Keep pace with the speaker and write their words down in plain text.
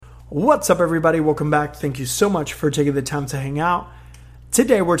What's up, everybody? Welcome back. Thank you so much for taking the time to hang out.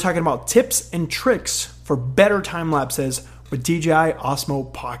 Today, we're talking about tips and tricks for better time lapses with DJI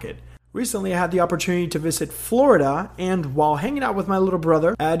Osmo Pocket. Recently, I had the opportunity to visit Florida, and while hanging out with my little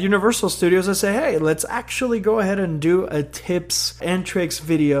brother at Universal Studios, I say, hey, let's actually go ahead and do a tips and tricks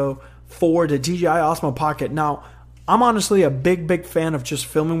video for the DJI Osmo Pocket. Now, I'm honestly a big fan of just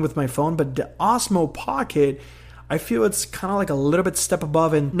filming with my phone, but the Osmo Pocket, I feel it's kind of like a little bit step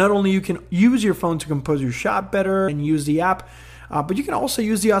above, and not only you can use your phone to compose your shot better and use the app, but you can also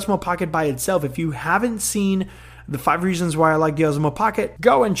use the Osmo Pocket by itself. If you haven't seen the 5 reasons why I like the Osmo Pocket,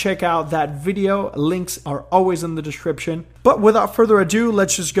 go and check out that video. Links are always in the description. But without further ado,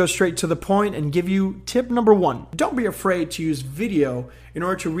 let's just go straight to the point and give you tip number 1. Don't be afraid to use video in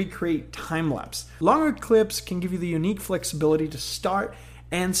order to recreate time-lapse. Longer clips can give you the unique flexibility to start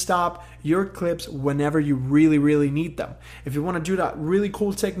and stop your clips whenever you really need them. If you want to do that really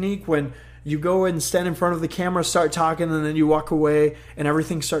cool technique when you go and stand in front of the camera, start talking, and then you walk away and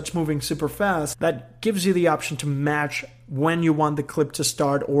everything starts moving super fast, that gives you the option to match when you want the clip to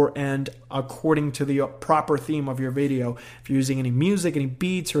start or end according to the proper theme of your video. If you're using any music, any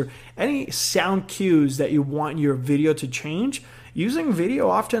beats, or any sound cues that you want your video to change, using video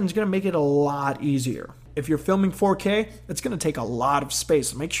often is going to make it a lot easier. If you're filming 4K, it's going to take a lot of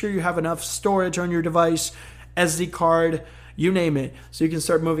space. Make sure you have enough storage on your device, SD card, you name it, so you can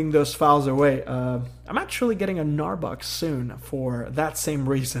start moving those files away. I'm actually getting a Narbox soon for that same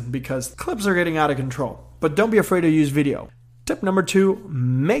reason, because clips are getting out of control. But don't be afraid to use video. Tip number 2,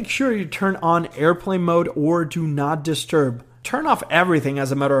 make sure you turn on airplane mode or do not disturb. Turn off everything,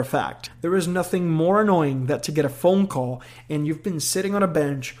 as a matter of fact. There is nothing more annoying than to get a phone call and you've been sitting on a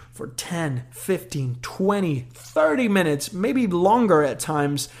bench for 10, 15, 20, 30 minutes, maybe longer at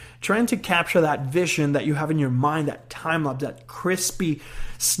times, trying to capture that vision that you have in your mind, that time lapse, that crispy,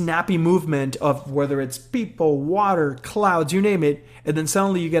 snappy movement of whether it's people, water, clouds, you name it, and then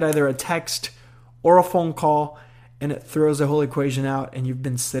suddenly you get either a text or a phone call and it throws the whole equation out and you've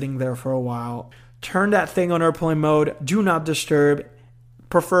been sitting there for a while. Turn that thing on airplane mode, do not disturb,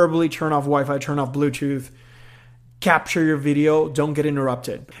 preferably turn off Wi-Fi, turn off Bluetooth, capture your video, don't get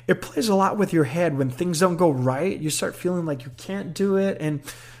interrupted. It plays a lot with your head when things don't go right, you start feeling like you can't do it, and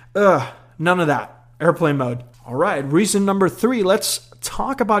none of that. Airplane mode. All right, reason number 3, let's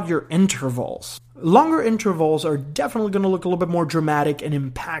talk about your intervals. Longer intervals are definitely going to look a little bit more dramatic and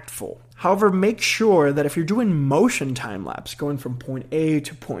impactful. However, make sure that if you're doing motion time-lapse, going from point A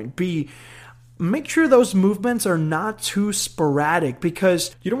to point B, make sure those movements are not too sporadic,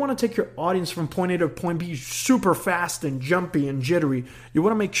 because you don't want to take your audience from point A to point B super fast and jumpy and jittery. You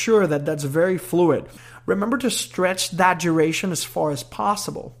want to make sure that that's very fluid. Remember to stretch that duration as far as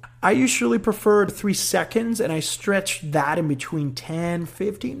possible. I usually prefer 3 seconds, and I stretch that in between 10,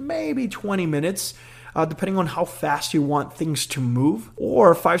 15, maybe 20 minutes, depending on how fast you want things to move.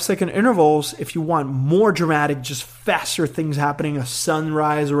 Or 5-second intervals if you want more dramatic, just faster things happening, a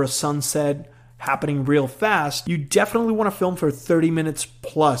sunrise or a sunset happening real fast. You definitely want to film for 30 minutes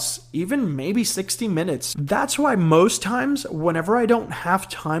plus, even maybe 60 minutes. That's why most times, whenever I don't have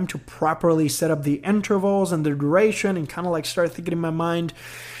time to properly set up the intervals and the duration and kind of like start thinking in my mind,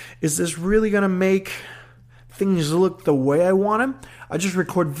 is this really going to make things look the way I want them? I just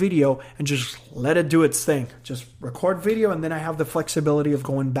record video and just let it do its thing. Just record video, and then I have the flexibility of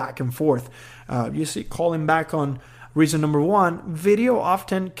going back and forth. You see, calling back on reason number 1, video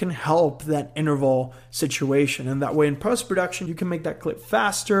often can help that interval situation. And that way in post-production, you can make that clip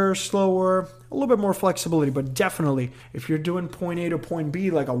faster, slower, a little bit more flexibility. But definitely, if you're doing point A to point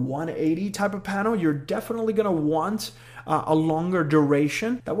B, like a 180 type of panel, you're definitely going to want a longer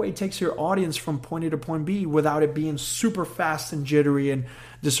duration. That way it takes your audience from point A to point B without it being super fast and jittery and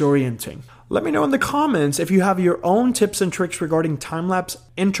disorienting. Let me know in the comments if you have your own tips and tricks regarding time-lapse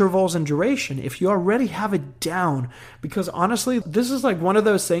intervals and duration, if you already have it down. Because honestly, this is like one of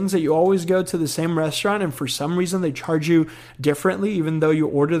those things that you always go to the same restaurant and for some reason they charge you differently even though you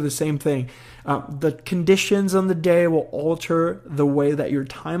order the same thing. The conditions on the day will alter the way that your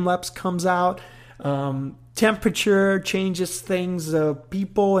time-lapse comes out. Temperature changes things,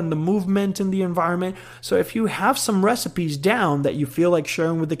 people and the movement in the environment. So if you have some recipes down that you feel like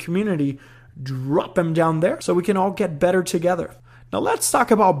sharing with the community, drop them down there so we can all get better together. Now let's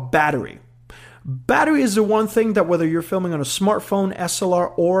talk about battery. Battery is the one thing that whether you're filming on a smartphone,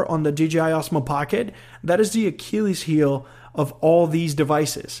 SLR, or on the DJI Osmo Pocket, that is the Achilles heel of all these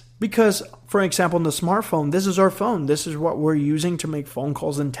devices. Because, for example, in the smartphone, this is our phone. This is what we're using to make phone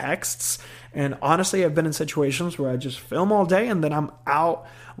calls and texts. And honestly, I've been in situations where I just film all day and then I'm out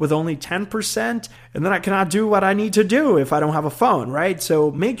with only 10%, and then I cannot do what I need to do if I don't have a phone, right?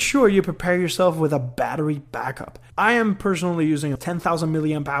 So make sure you prepare yourself with a battery backup. I am personally using a 10,000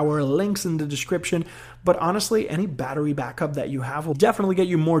 milliamp hour, links in the description, but honestly, any battery backup that you have will definitely get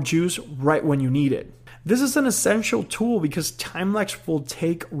you more juice right when you need it. This is an essential tool because time-lapse will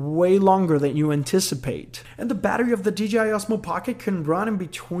take way longer than you anticipate. And the battery of the DJI Osmo Pocket can run in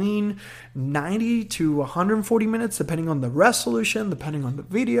between 90 to 140 minutes, depending on the resolution, depending on the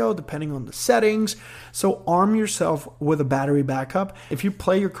video, depending on the settings. So arm yourself with a battery backup. If you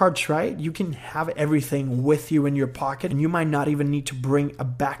play your cards right, you can have everything with you in your pocket, and you might not even need to bring a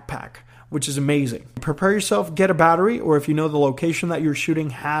backpack, which is amazing. Prepare yourself, get a battery, or if you know the location that you're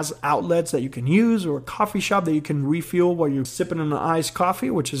shooting has outlets that you can use, or a coffee shop that you can refuel while you're sipping an iced coffee,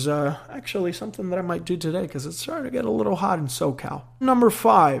 which is actually something that I might do today because it's starting to get a little hot in SoCal. Number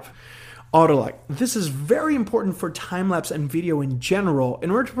 5. Autolight. This is very important for time-lapse and video in general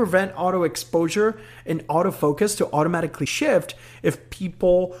in order to prevent auto exposure and autofocus to automatically shift. If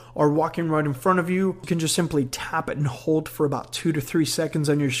people are walking right in front of you, you can just simply tap it and hold for about 2 to 3 seconds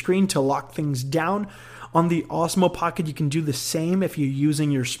on your screen to lock things down. On the Osmo Pocket, you can do the same if you're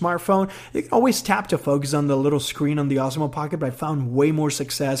using your smartphone. You can always tap to focus on the little screen on the Osmo Pocket, but I found way more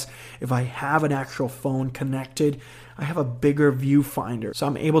success if I have an actual phone connected. I have a bigger viewfinder, so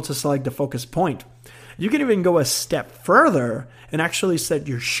I'm able to select the focus point. You can even go a step further and actually set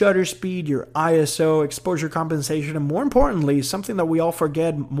your shutter speed, your ISO, exposure compensation, and more importantly, something that we all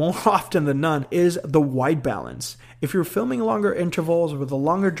forget more often than none is the white balance. If you're filming longer intervals with a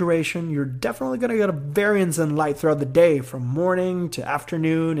longer duration, you're definitely going to get a variance in light throughout the day from morning to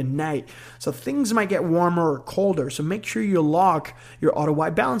afternoon and night. So things might get warmer or colder. So make sure you lock your auto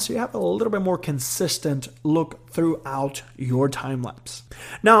white balance so you have a little bit more consistent look throughout your time lapse.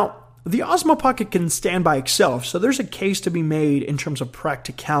 Now, the Osmo Pocket can stand by itself, so there's a case to be made in terms of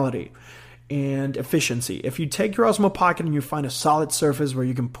practicality and efficiency. If you take your Osmo Pocket and you find a solid surface where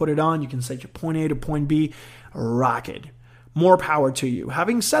you can put it on, you can set your point A to point B, rock it. More power to you.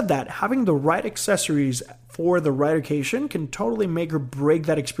 Having said that, having the right accessories for the right occasion can totally make or break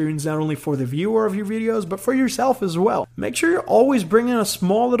that experience, not only for the viewer of your videos, but for yourself as well. Make sure you're always bringing a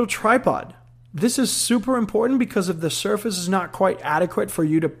small little tripod. This is super important because if the surface is not quite adequate for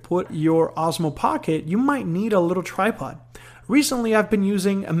you to put your Osmo Pocket, you might need a little tripod. Recently, I've been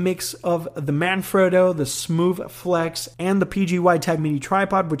using a mix of the Manfrotto, the Smooth Flex, and the PGY-Tech Mini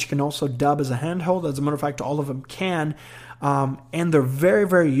Tripod, which you can also dub as a handheld. As a matter of fact, all of them can. And they're very,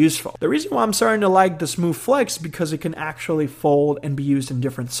 very useful. The reason why I'm starting to like the Smooth Flex is because it can actually fold and be used in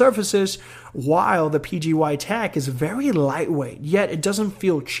different surfaces, while the PGY-Tech is very lightweight, yet it doesn't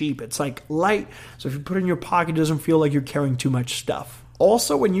feel cheap. It's like light, so if you put it in your pocket, it doesn't feel like you're carrying too much stuff.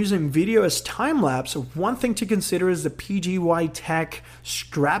 Also, when using video as time-lapse, one thing to consider is the PGY-Tech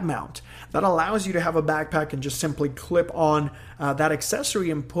strap mount. That allows you to have a backpack and just simply clip on that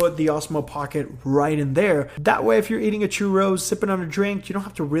accessory and put the Osmo Pocket right in there. That way, if you're eating a churro, sipping on a drink, you don't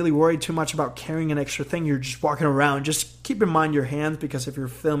have to really worry too much about carrying an extra thing. You're just walking around. Just keep in mind your hands, because if you're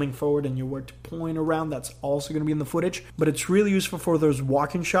filming forward and you were to point around, that's also going to be in the footage. But it's really useful for those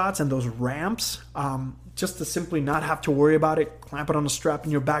walking shots and those ramps. Just to simply not have to worry about it, clamp it on a strap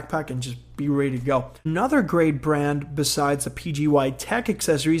in your backpack and just be ready to go. Another great brand besides the PGY-Tech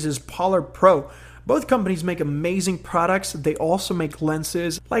accessories is Polar Pro. Both companies make amazing products. They also make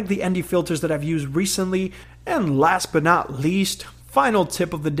lenses like the ND filters that I've used recently. And last but not least, final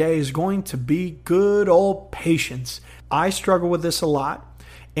tip of the day is going to be good old patience. I struggle with this a lot.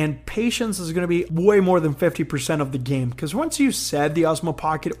 And patience is going to be way more than 50% of the game. Because once you set the Osmo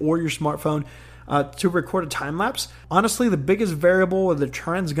Pocket or your smartphone to record a time-lapse, honestly, the biggest variable of the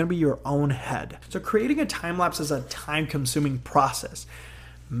trend is going to be your own head. So creating a time-lapse is a time-consuming process.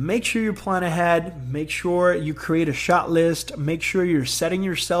 Make sure you plan ahead. Make sure you create a shot list. Make sure you're setting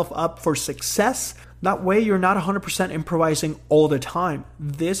yourself up for success. That way, you're not 100% improvising all the time.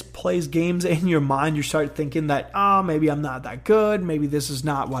 This plays games in your mind. You start thinking that, maybe I'm not that good. Maybe this is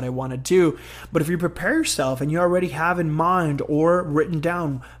not what I want to do. But if you prepare yourself and you already have in mind or written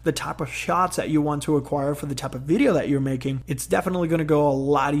down the type of shots that you want to acquire for the type of video that you're making, it's definitely going to go a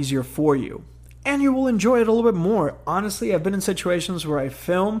lot easier for you. And you will enjoy it a little bit more. Honestly, I've been in situations where I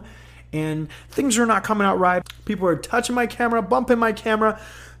film and things are not coming out right. People are touching my camera, bumping my camera,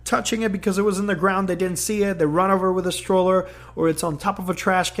 touching it because it was in the ground, they didn't see it, they run over with a stroller, or it's on top of a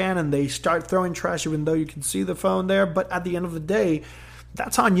trash can and they start throwing trash even though you can see the phone there. But at the end of the day,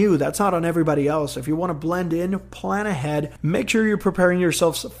 that's on you. That's not on everybody else. If you want to blend in, plan ahead. Make sure you're preparing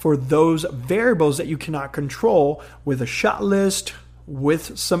yourselves for those variables that you cannot control with a shot list,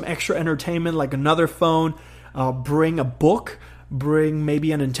 with some extra entertainment like another phone. Bring a book. Bring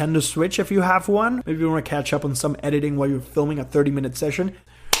maybe a Nintendo Switch if you have one. Maybe you want to catch up on some editing while you're filming a 30-minute session.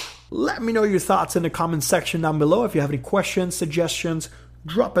 Let me know your thoughts in the comment section down below. If you have any questions, suggestions,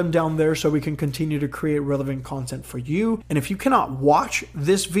 drop them down there so we can continue to create relevant content for you. And if you cannot watch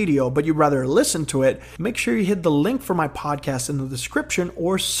this video, but you'd rather listen to it, make sure you hit the link for my podcast in the description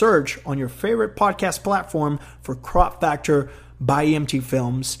or search on your favorite podcast platform for Crop Factor by EMT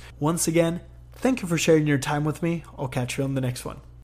Films. Once again, thank you for sharing your time with me. I'll catch you on the next one.